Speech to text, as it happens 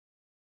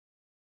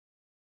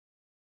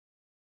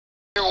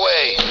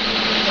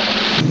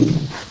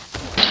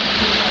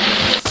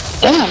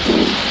Damn.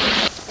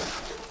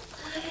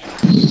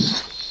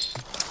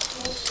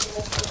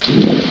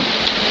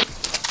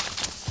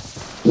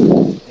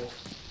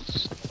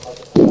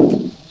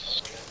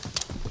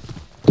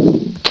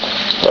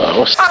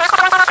 What's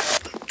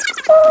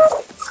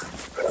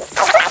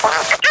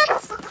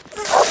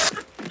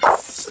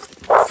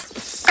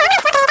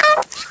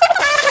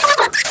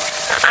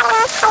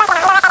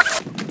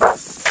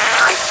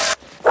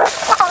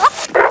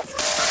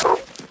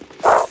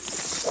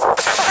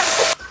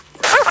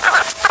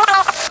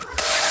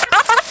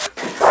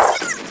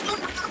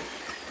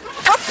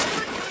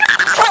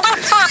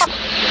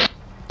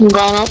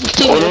Gone up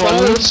to you,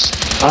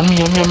 on me.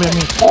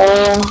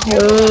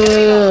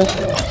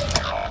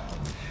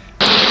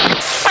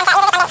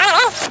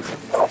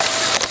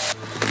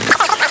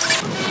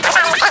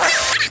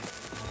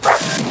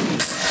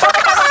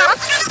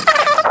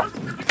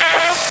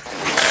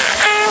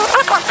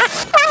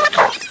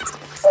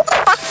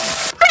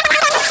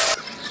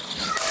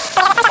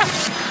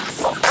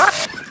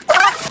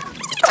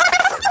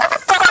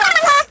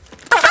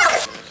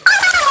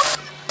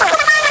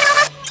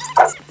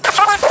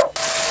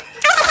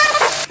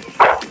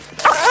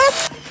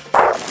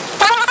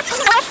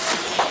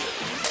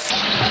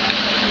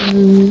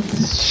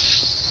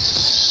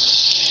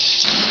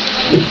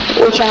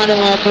 Which one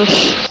am I push?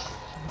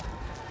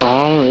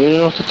 You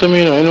don't have to tell me,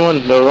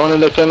 anyone, they're running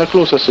that kind of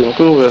close, I see, I'm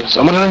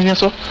gonna run here,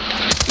 so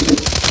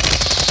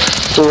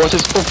what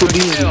is up with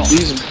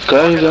these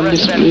guys and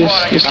this place,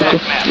 Mr.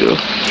 Cook?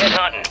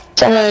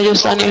 Somebody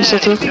just on your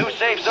city.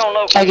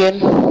 Again.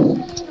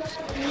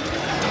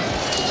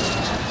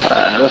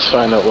 Let's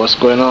find out what's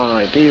going on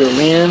right here,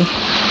 man.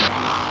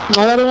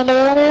 Nobody on the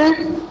road here?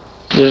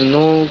 There's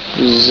no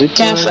zip.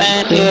 Can't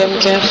find him,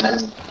 can't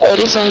find. Oh,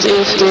 this one's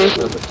AFK.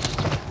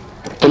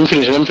 Let me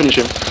finish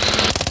him.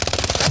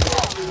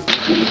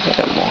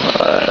 Come on,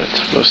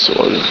 alright, let's do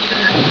it.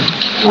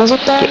 Was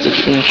it that? Get the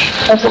finish.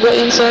 I forgot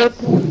inside.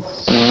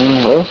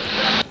 Well,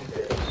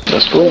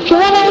 let's go.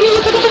 Come on,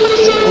 look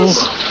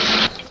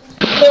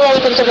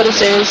at the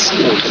stairs.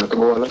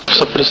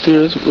 What's up the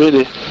stairs? Where are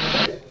they?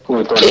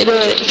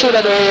 Through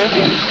that door here.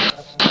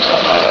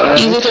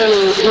 He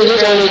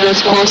literally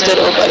just posted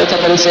up at the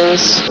top of the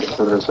stairs.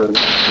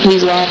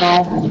 He's gone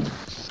now.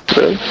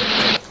 Okay.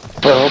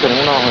 Well, open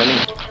one now, honey.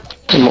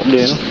 I'm up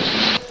there.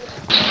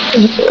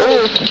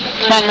 Oh,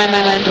 man.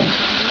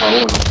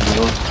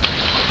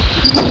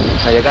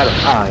 Ahí llegaron.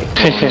 Ay,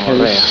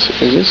 no, ¿Es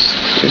serious?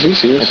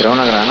 me trae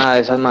una granada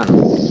de esas manos.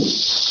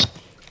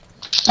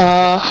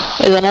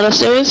 Is another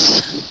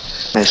stairs?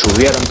 Me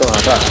subieron todos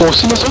acá. Oh,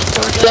 sí, eso.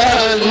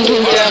 Yeah, you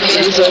can tell me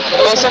this up.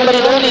 Oh, somebody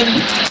down him.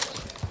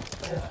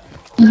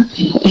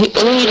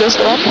 He just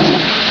gone?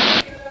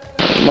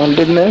 Man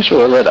didn't I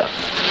show already?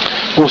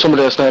 Oh,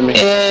 somebody else near me.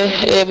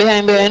 Yeah,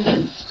 behind.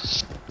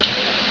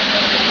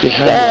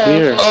 Behind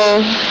here.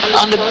 Oh,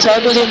 on the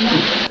top of him.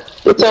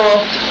 It's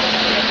all.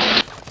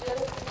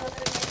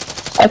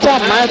 I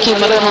can't mark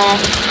him, I don't know.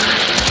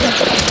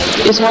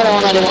 It's more than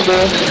one of them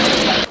there.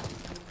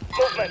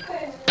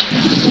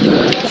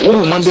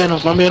 Oh, man behind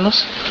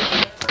us.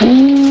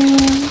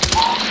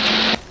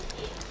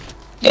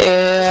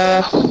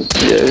 Yeah,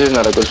 this is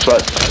not a good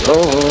spot.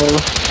 Oh.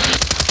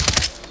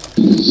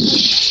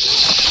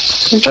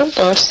 jump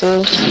past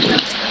it.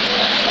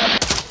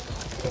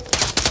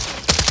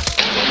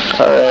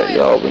 Alright,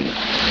 y'all. You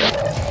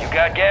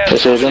got gas?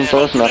 This is jump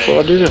past, not what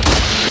I did.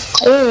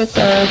 Oh,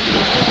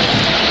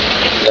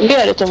 don't be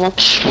at it too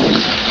much.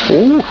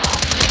 Ooh.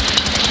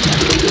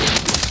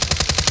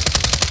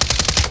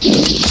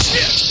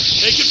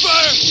 Taking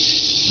fire!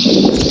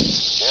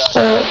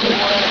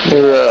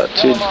 Yeah,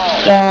 dude.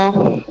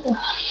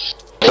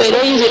 Wait,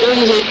 don't use it.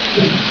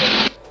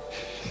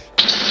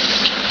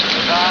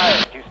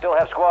 Alright, you still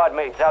have squad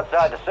mates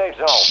outside the safe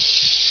zone.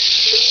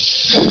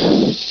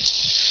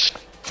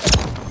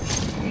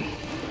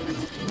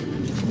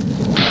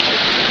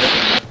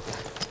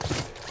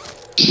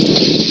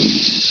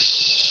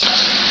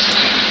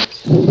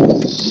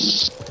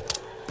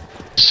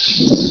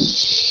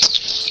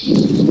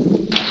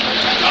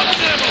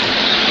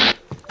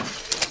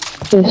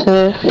 Yes,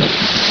 sir.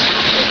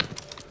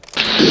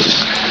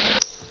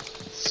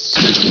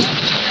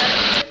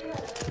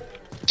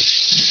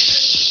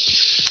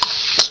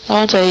 I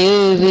want a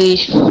UAV.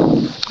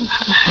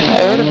 I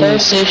heard the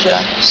best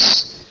stations.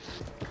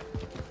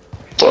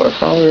 Far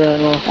from here, I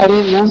know. Are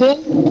they moving?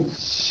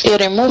 Yeah,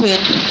 they're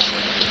moving.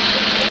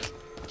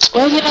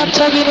 Why is he not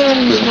tagging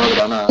him?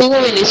 They're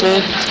moving this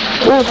way.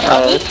 Oh,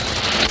 Abby?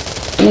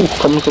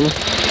 Come on.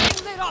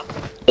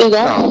 You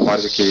go? No,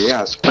 parece que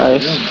llegas.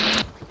 Nice.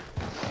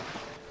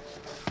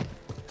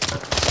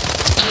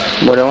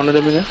 What I wanted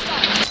to be there?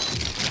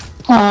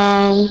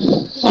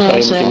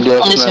 Only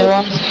say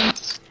one.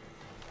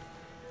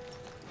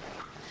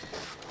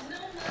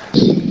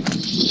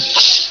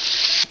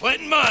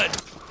 Planting mud!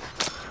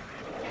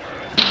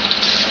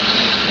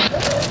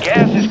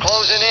 Gas is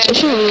closing in. I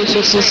should really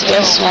fix this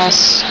gas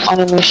mask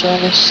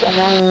animation. It's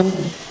annoying.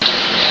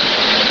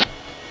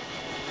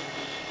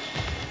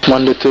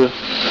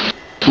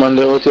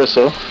 Monday out here,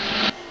 so.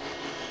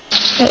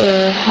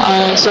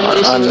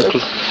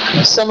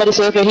 Somebody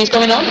say, okay, he's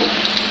coming up.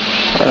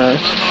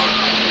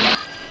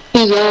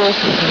 He's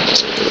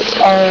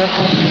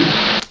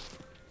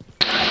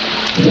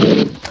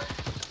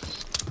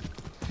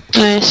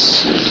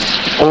nice.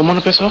 Oh,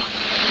 mana peso?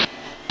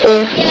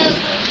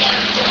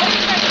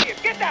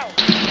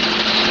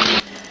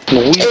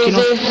 No, you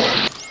know.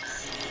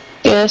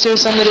 Yeah, so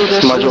somebody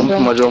just my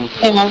jump.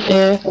 Hey, man,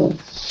 yeah.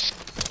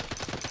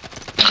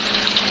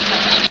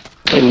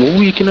 Hey,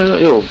 move, you can,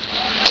 yo.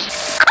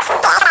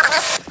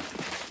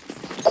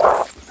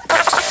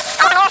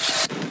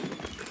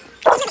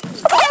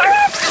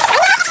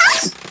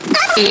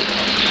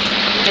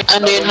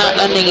 And they're not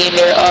landing in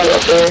there, all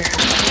up there.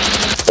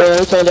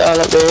 We'll call it all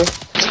up there.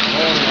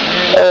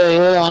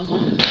 Hold on.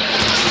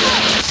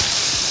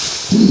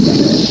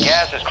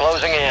 Gas is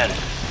closing in.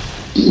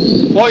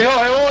 Oi!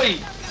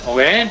 Oh,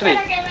 entry.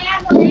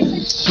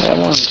 Yeah,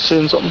 man,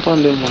 saying something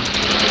from them, man.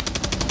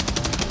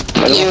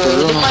 The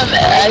man,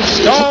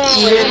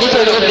 you're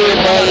literally over there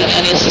dying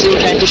and you're still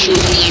trying to shoot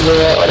me, bro.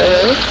 What the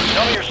hell?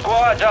 Some of your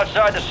squad's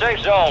outside the safe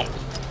zone.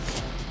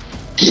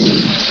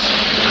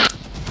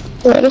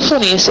 What the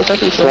funniest stuff I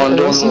people. One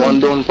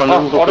down,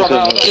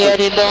 yeah,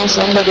 they down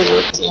somebody,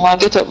 but I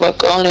get up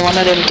back, only one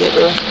of them get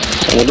there.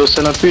 You just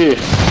send a pay.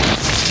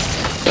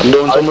 I'm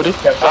down somebody?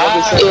 Yeah,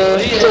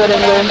 two of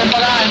them down.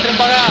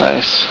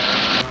 Nice.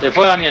 Se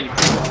fue Daniel.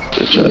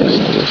 Good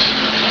choice.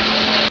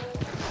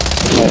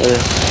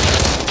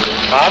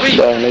 Javi.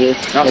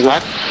 No,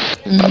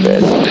 my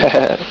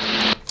bad.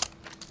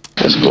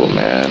 Let's go,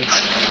 man.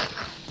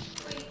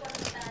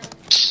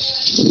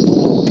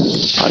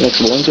 Our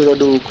next one to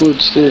do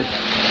good still.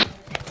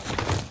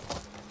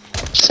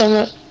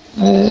 Somewhat.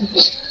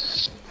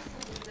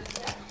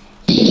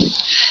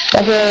 I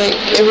feel like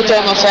every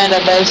time I find a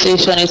buy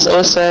station, it's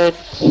outside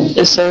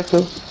the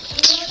circle.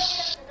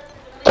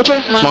 Okay,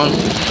 man.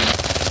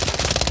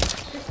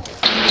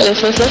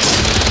 First.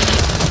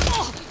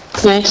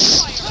 Nice.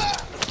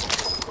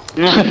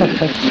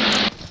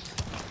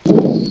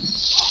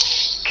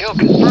 Kill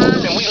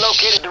confirmed, and we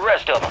located the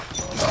rest of them.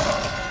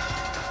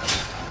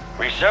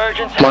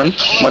 Resurgence. Man,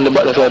 the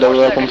back side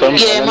where I come from.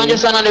 Yeah, man,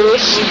 just on the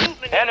roof.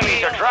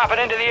 Enemies are dropping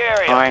into the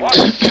area. Fine.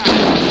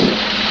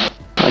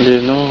 And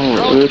there's no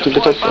way to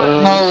get up.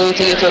 No way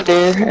to get up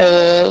there.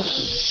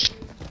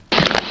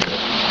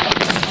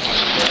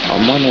 Oh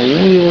man,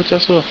 what you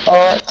saw?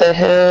 What the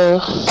hell?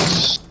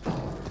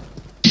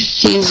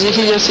 He's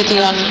just sitting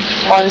on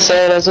one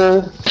side as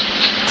well.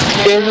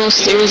 There's no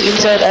stairs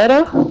inside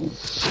either.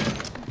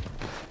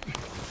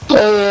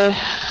 Oh yeah,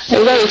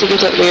 there's no way to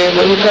get up there,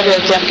 but he probably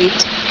can't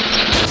beat.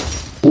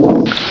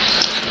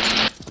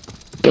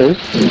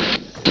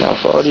 Not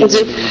for you.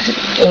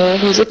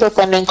 He's zip up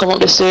and then come up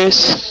the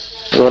stairs.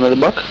 You want at the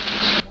back?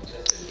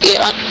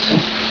 Yeah,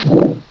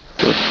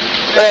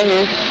 right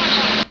here.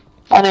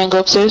 And then go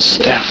upstairs.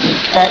 Yeah.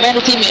 Alright, man,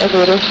 the teammate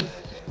over there.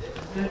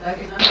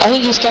 I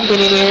think he's camping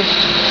in here.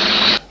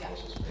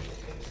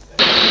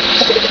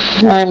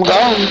 I'm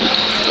gone.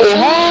 Wait,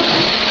 huh?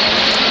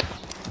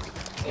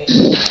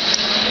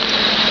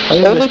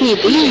 Nobody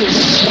leaves.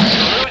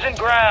 Losing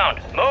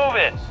ground. Move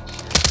it.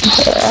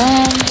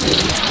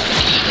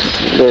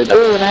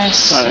 Oh,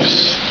 nice.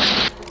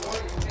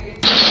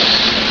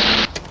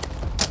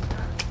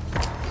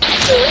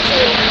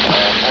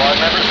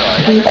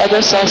 I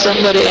just saw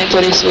somebody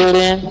enter this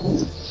building.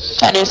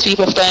 And there's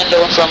people flying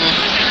down from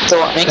the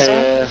what makes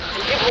sense?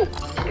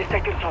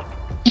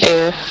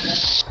 Yeah.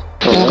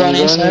 I'm going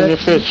inside.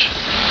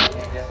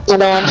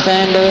 Another one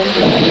flying down.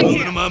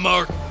 Moving to my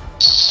mark.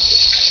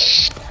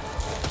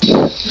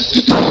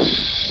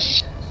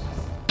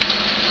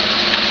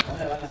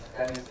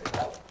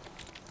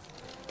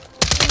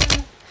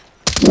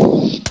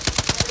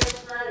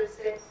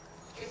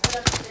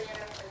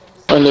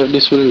 I left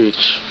this will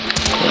reach.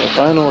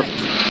 Find out.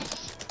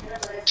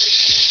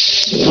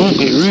 Don't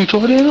get reach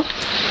over there.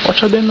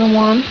 Watch out then,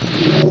 man.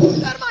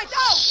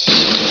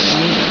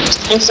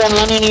 Yes, I'm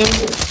running in.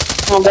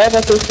 Oh, bye,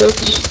 back to the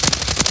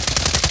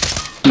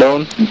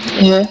Down.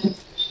 yeah.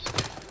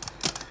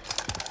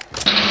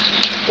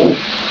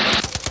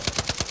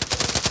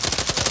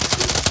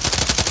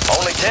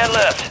 Only 10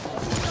 left.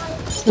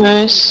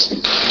 Nice.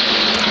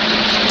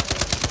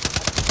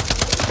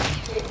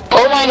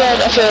 Oh my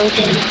god, I fell.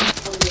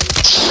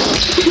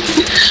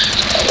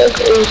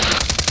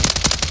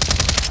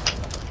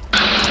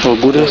 Oh,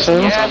 good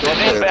inside. Gas is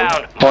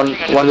inbound.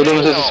 One of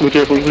them says, be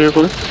careful. Wait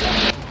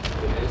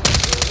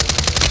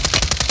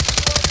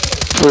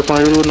for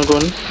my reload no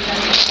gun.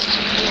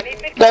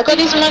 Look at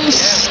this man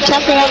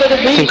camping out of the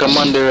I bridge. think I'm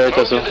on there right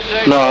also.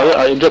 No,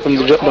 I drop him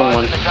the drop down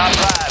one.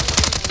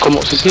 Come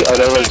up, see? I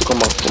don't to come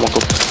up.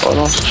 Oh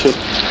no, shit.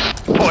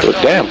 Oh,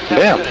 damn.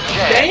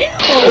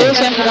 We're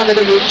camping under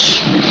the bridge.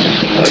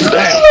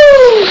 Damn.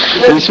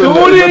 Do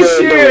this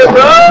shit,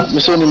 bro. Me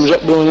saw him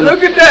drop down.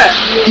 Look at that.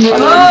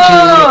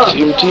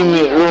 Your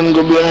teammate run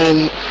go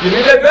behind. You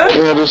need that gun?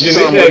 Yeah, just You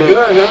need that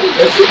gun, huh?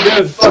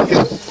 That's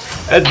fucking...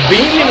 That's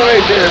beaming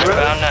right there, bro.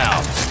 Found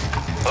now.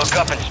 Hook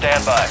up and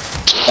stand by.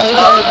 I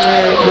have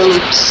my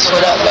bullets. for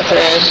that, my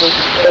friend.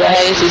 But the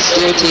highest is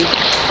 30.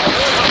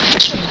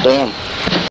 Damn.